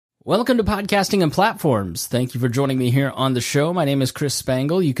Welcome to Podcasting and Platforms. Thank you for joining me here on the show. My name is Chris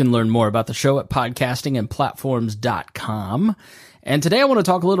Spangle. You can learn more about the show at podcastingandplatforms.com. And today I want to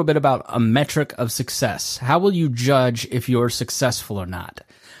talk a little bit about a metric of success. How will you judge if you're successful or not?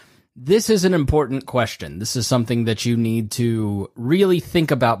 This is an important question. This is something that you need to really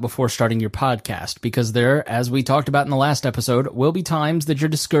think about before starting your podcast, because there, as we talked about in the last episode, will be times that you're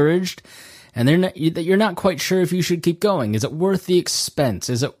discouraged and that you're not quite sure if you should keep going. Is it worth the expense?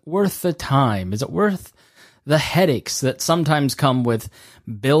 Is it worth the time? Is it worth the headaches that sometimes come with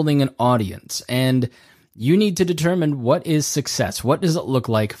building an audience? And you need to determine, what is success? What does it look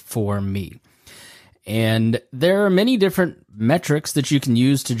like for me? And there are many different metrics that you can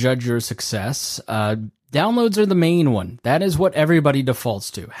use to judge your success. Downloads are the main one. That is what everybody defaults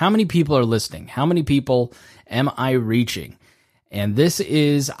to. How many people are listening? How many people am I reaching? And this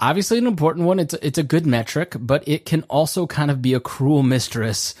is obviously an important one. It's a good metric, but it can also kind of be a cruel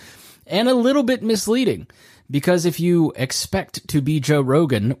mistress and a little bit misleading. Because if you expect to be Joe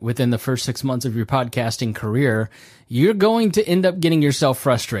Rogan within the first 6 months of your podcasting career, you're going to end up getting yourself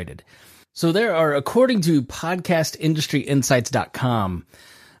frustrated. So there are, according to podcastindustryinsights.com,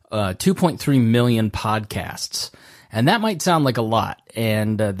 2.3 million podcasts. And that might sound like a lot.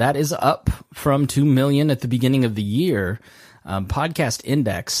 And that is up from 2 million at the beginning of the year. Podcast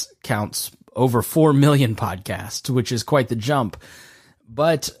Index counts over 4 million podcasts, which is quite the jump.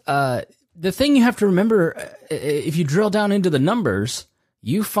 But the thing you have to remember, if you drill down into the numbers,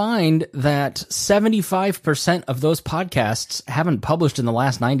 you find that 75% of those podcasts haven't published in the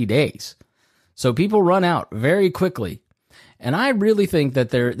last 90 days. So people run out very quickly. And I really think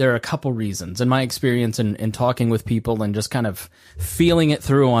that there are a couple reasons in my experience in talking with people and just kind of feeling it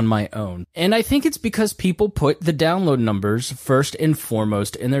through on my own. And I think it's because people put the download numbers first and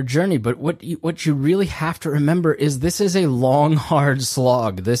foremost in their journey. But what you really have to remember is this is a long, hard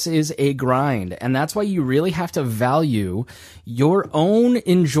slog. This is a grind. And that's why you really have to value your own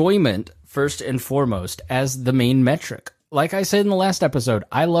enjoyment first and foremost as the main metric. Like I said in the last episode,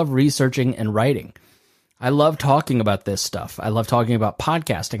 I love researching and writing. I love talking about this stuff. I love talking about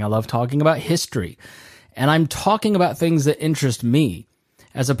podcasting. I love talking about history. And I'm talking about things that interest me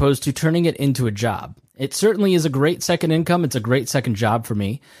as opposed to turning it into a job. It certainly is a great second income. It's a great second job for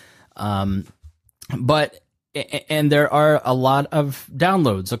me. And there are a lot of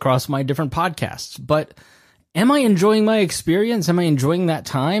downloads across my different podcasts. But am I enjoying my experience? Am I enjoying that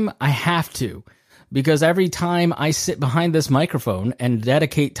time? I have to. Because every time I sit behind this microphone and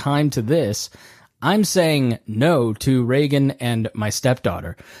dedicate time to this, I'm saying no to Reagan and my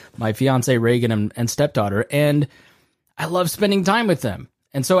stepdaughter, my fiance Reagan and stepdaughter, and I love spending time with them.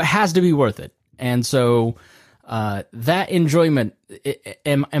 And so it has to be worth it. And so that enjoyment,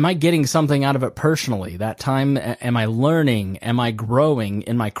 am I getting something out of it personally? That time, am I learning? Am I growing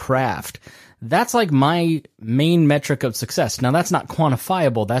in my craft? That's like my main metric of success. Now, that's not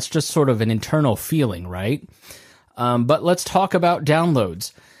quantifiable. That's just sort of an internal feeling, right? But let's talk about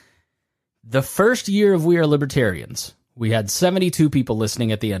downloads. The first year of We Are Libertarians, we had 72 people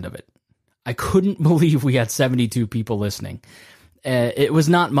listening at the end of it. I couldn't believe we had 72 people listening. It was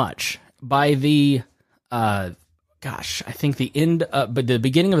not much. By the, I think but the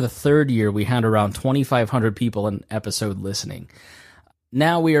beginning of the third year, we had around 2,500 people an episode listening.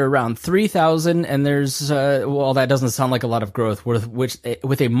 Now we are around 3,000, and there's, that doesn't sound like a lot of growth,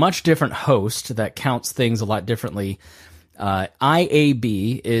 with a much different host that counts things a lot differently.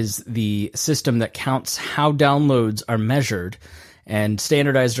 IAB is the system that counts how downloads are measured and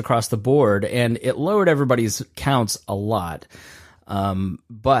standardized across the board, and it lowered everybody's counts a lot.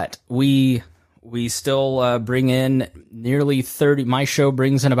 But we still bring in nearly 30. My show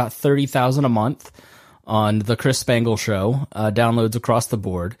brings in about 30,000 a month on the Chris Spangle Show, downloads across the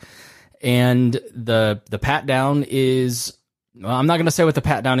board. And the pat down is, well, I'm not going to say what the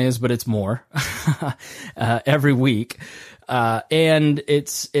pat down is, but it's more every week. And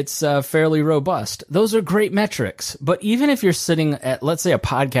it's fairly robust. Those are great metrics. But even if you're sitting at, let's say, a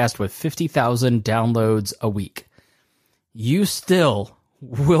podcast with 50,000 downloads a week, you still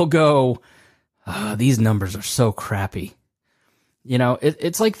will go, these numbers are so crappy. You know,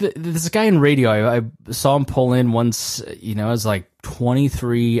 it's like this guy in radio. I saw him pull in once, I was like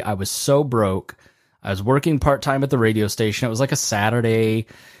 23. I was so broke. I was working part-time at the radio station. It was like a Saturday.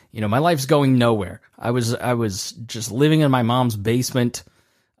 My life's going nowhere. I was just living in my mom's basement.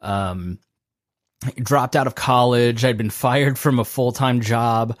 Dropped out of college. I'd been fired from a full-time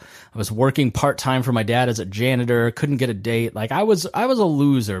job. I was working part-time for my dad as a janitor. Couldn't get a date. Like I was a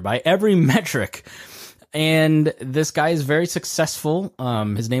loser by every metric. And this guy is very successful.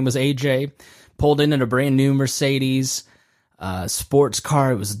 His name was AJ. Pulled in a brand new Mercedes. sports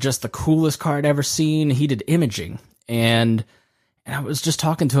car. It was just the coolest car I'd ever seen. He did imaging. And I was just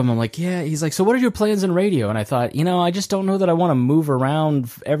talking to him. I'm like, yeah. He's like, so what are your plans in radio? And I thought, I just don't know that I want to move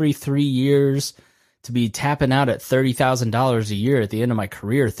around every 3 years to be tapping out at $30,000 a year at the end of my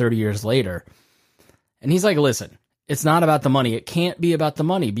career 30 years later. And he's like, listen, it's not about the money. It can't be about the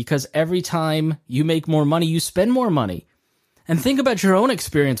money, because every time you make more money, you spend more money. And think about your own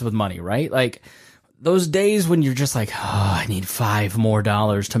experience with money, right? Like those days when you're just like, I need $5 more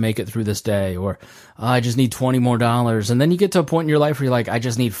to make it through this day, or I just need $20 more. And then you get to a point in your life where you're like, I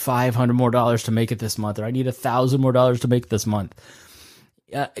just need $500 more to make it this month, or I need $1,000 more to make it this month.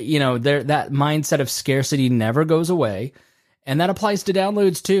 That mindset of scarcity never goes away. And that applies to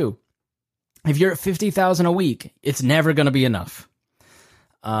downloads too. If you're at 50,000 a week, it's never going to be enough.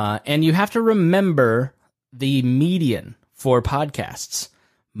 And you have to remember the median for podcasts.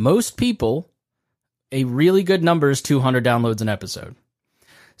 Most people, a really good number is 200 downloads an episode.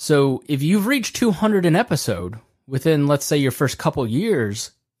 So if you've reached 200 an episode within, let's say, your first couple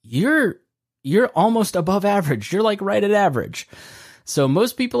years, you're almost above average. You're like right at average. So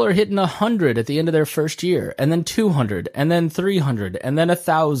most people are hitting 100 at the end of their first year, and then 200, and then 300, and then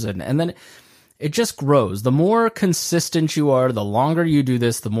 1,000, and then it just grows. The more consistent you are, the longer you do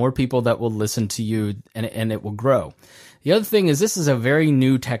this, the more people that will listen to you, and it will grow. The other thing is, this is a very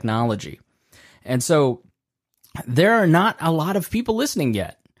new technology. And so there are not a lot of people listening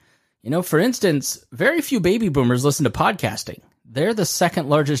yet. For instance, very few baby boomers listen to podcasting. They're the second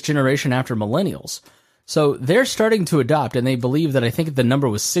largest generation after millennials. So they're starting to adopt, and they believe that, I think the number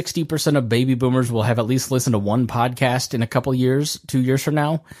was 60% of baby boomers will have at least listened to one podcast in a couple years, 2 years from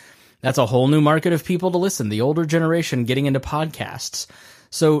now. That's a whole new market of people to listen, the older generation getting into podcasts.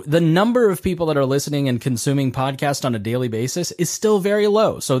 So the number of people that are listening and consuming podcasts on a daily basis is still very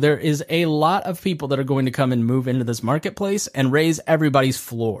low. So there is a lot of people that are going to come and move into this marketplace and raise everybody's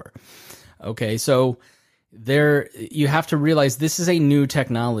floor. Okay, so you have to realize this is a new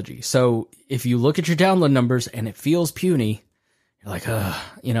technology. So if you look at your download numbers and it feels puny, you're like, I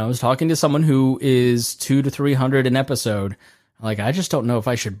was talking to someone who is 200 to 300 an episode. Like, I just don't know if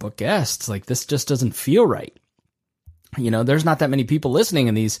I should book guests. Like, this just doesn't feel right. There's not that many people listening,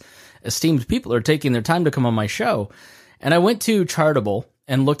 and these esteemed people are taking their time to come on my show. And I went to Chartable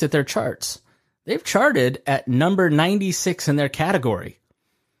and looked at their charts. They've charted at number 96 in their category.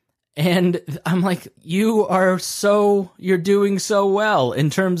 And I'm like, you're doing so well in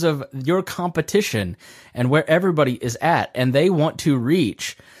terms of your competition and where everybody is at. And they want to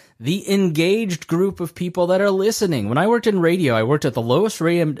reach the engaged group of people that are listening. When I worked in radio, I worked at the lowest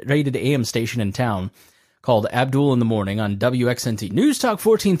rated AM station in town, called Abdul in the Morning on WXNT News Talk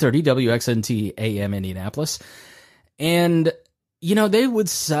 1430, WXNT AM Indianapolis. And, they would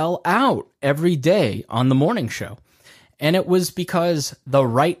sell out every day on the morning show. And it was because the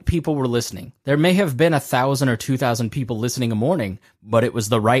right people were listening. There may have been 1,000 or 2,000 people listening a morning, but it was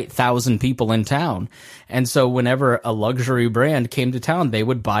the right 1,000 people in town. And so whenever a luxury brand came to town, they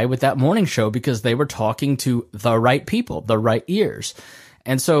would buy with that morning show because they were talking to the right people, the right ears.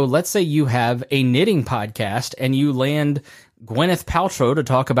 And so let's say you have a knitting podcast and you land Gwyneth Paltrow to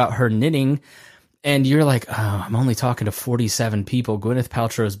talk about her knitting, and you're like, oh, I'm only talking to 47 people. Gwyneth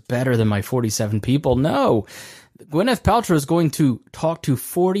Paltrow is better than my 47 people. No, Gwyneth Paltrow is going to talk to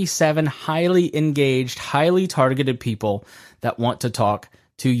 47 highly engaged, highly targeted people that want to talk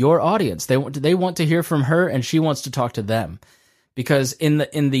to your audience. They want to hear from her, and she wants to talk to them. Because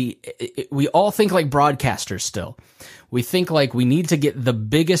we all think like broadcasters still. We think like we need to get the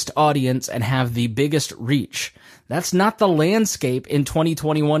biggest audience and have the biggest reach. That's not the landscape in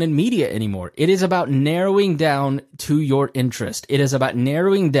 2021 in media anymore. It is about narrowing down to your interest. It is about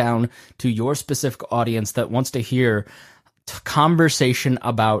narrowing down to your specific audience that wants to hear conversation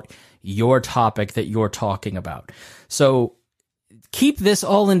about your topic that you're talking about. So keep this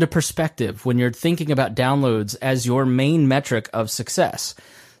all into perspective when you're thinking about downloads as your main metric of success.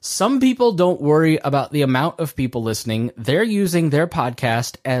 Some people don't worry about the amount of people listening. They're using their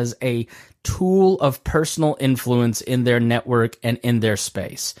podcast as a tool of personal influence in their network and in their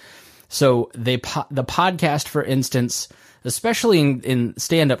space. So the podcast, for instance, especially in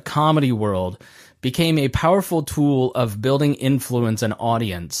stand-up comedy world, became a powerful tool of building influence and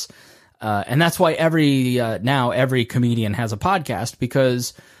audience. And that's why now every comedian has a podcast,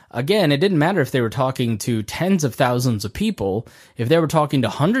 because again, it didn't matter if they were talking to tens of thousands of people. If they were talking to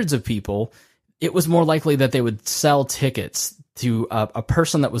hundreds of people, it was more likely that they would sell tickets to a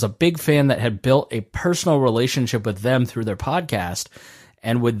person that was a big fan that had built a personal relationship with them through their podcast,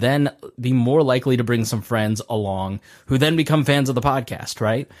 and would then be more likely to bring some friends along who then become fans of the podcast,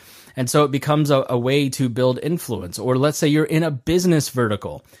 right? And so it becomes a way to build influence. Or let's say you're in a business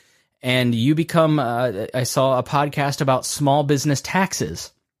vertical and you become, I saw a podcast about small business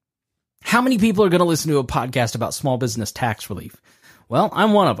taxes. How many people are going to listen to a podcast about small business tax relief? Well,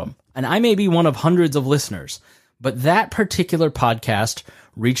 I'm one of them, and I may be one of hundreds of listeners, but that particular podcast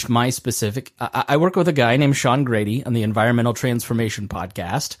reached my specific. I work with a guy named Sean Grady on the Environmental Transformation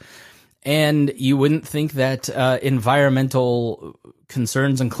Podcast, and you wouldn't think that environmental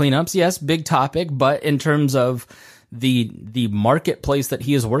concerns and cleanups, yes, big topic, but in terms of the marketplace that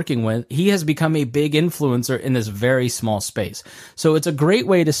he is working with, he has become a big influencer in this very small space. So it's a great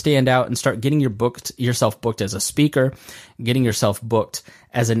way to stand out and start getting yourself booked as a speaker, getting yourself booked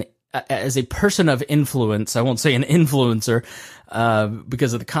as a person of influence. I won't say an influencer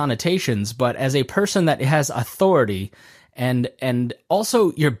because of the connotations, but as a person that has authority. And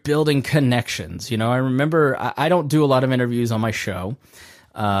also you're building connections. You know, I remember I don't do a lot of interviews on my show.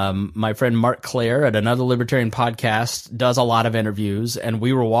 My friend Mark Claire at another Libertarian podcast does a lot of interviews, and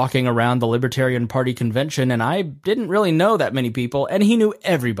we were walking around the Libertarian Party convention, and I didn't really know that many people, and he knew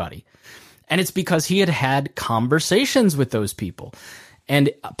everybody. And it's because he had had conversations with those people.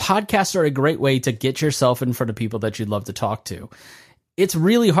 And podcasts are a great way to get yourself in front of people that you'd love to talk to. It's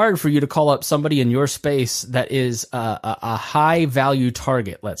really hard for you to call up somebody in your space that is a high value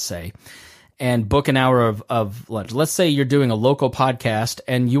target, let's say, and book an hour of lunch. Let's say you're doing a local podcast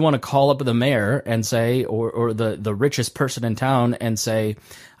and you want to call up the mayor and say, or the richest person in town and say,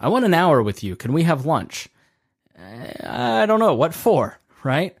 I want an hour with you. Can we have lunch? I don't know. What for?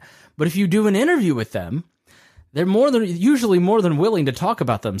 Right? But if you do an interview with them, they're usually more than willing to talk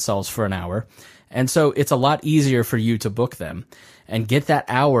about themselves for an hour. And so it's a lot easier for you to book them and get that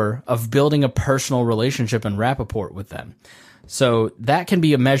hour of building a personal relationship and rapport with them. So that can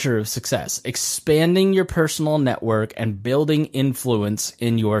be a measure of success, expanding your personal network and building influence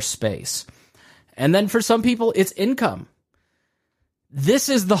in your space. And then for some people, it's income. This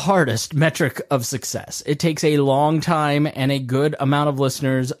is the hardest metric of success. It takes a long time and a good amount of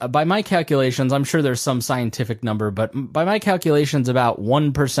listeners. By my calculations, I'm sure there's some scientific number, but by my calculations, about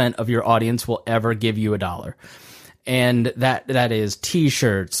 1% of your audience will ever give you $1. And that is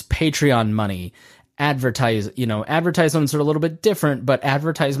t-shirts, Patreon money, advertisements are a little bit different, but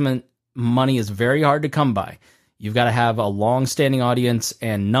advertisement money is very hard to come by. You've got to have a long-standing audience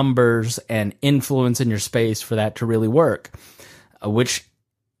and numbers and influence in your space for that to really work, which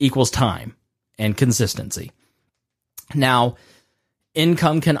equals time and consistency. Now,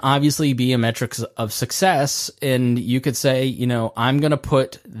 income can obviously be a metric of success, and you could say, I'm going to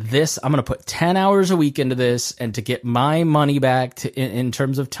put 10 hours a week into this, and to get my money back in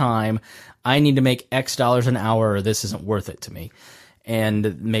terms of time, I need to make X dollars an hour, or this isn't worth it to me.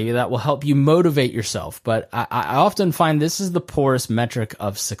 And maybe that will help you motivate yourself. But I often find this is the poorest metric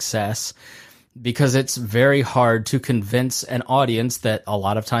of success, because it's very hard to convince an audience that a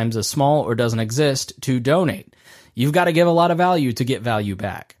lot of times is small or doesn't exist to donate. You've got to give a lot of value to get value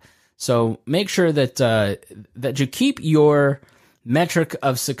back. So make sure that that you keep your metric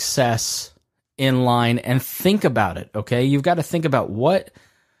of success in line and think about it, okay? You've got to think about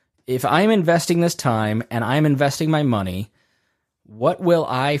if I'm investing this time and I'm investing my money, what will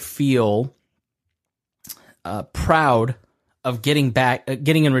I feel proud of getting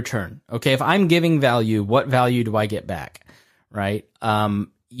in return? Okay, if I'm giving value, what value do I get back? Right?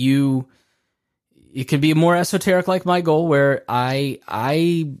 It can be more esoteric, like my goal, where I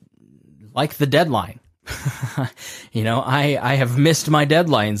like the deadline. I have missed my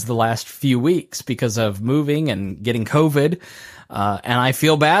deadlines the last few weeks because of moving and getting COVID. And I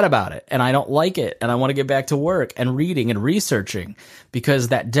feel bad about it, and I don't like it, and I want to get back to work and reading and researching, because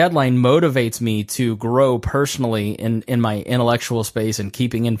that deadline motivates me to grow personally in my intellectual space and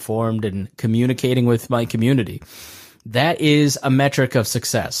keeping informed and communicating with my community. That is a metric of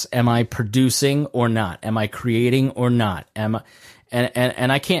success. Am I producing or not? Am I creating or not? And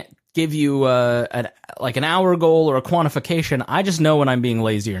I can't give you an hour goal or a quantification. I just know when I'm being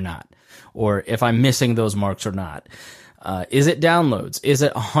lazy or not, or if I'm missing those marks or not. Is it downloads? Is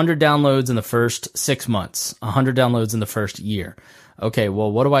it 100 downloads in the first 6 months? 100 downloads in the first year? Okay,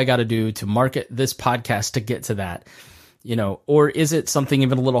 well, what do I got to do to market this podcast to get to that? Or is it something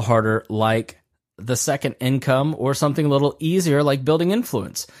even a little harder, like the second income, or something a little easier, like building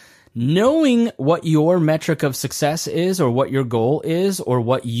influence? Knowing what your metric of success is, or what your goal is, or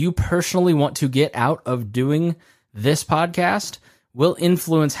what you personally want to get out of doing this podcast will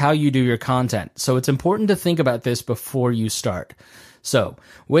influence how you do your content. So it's important to think about this before you start. So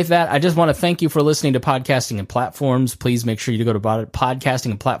with that, I just want to thank you for listening to Podcasting and Platforms. Please make sure you go to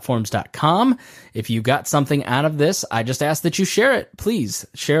podcastingandplatforms.com. If you got something out of this, I just ask that you share it. Please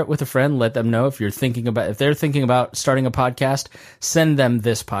share it with a friend. Let them know if they're thinking about starting a podcast, send them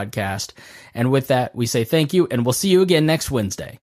this podcast. And with that, we say thank you, and we'll see you again next Wednesday.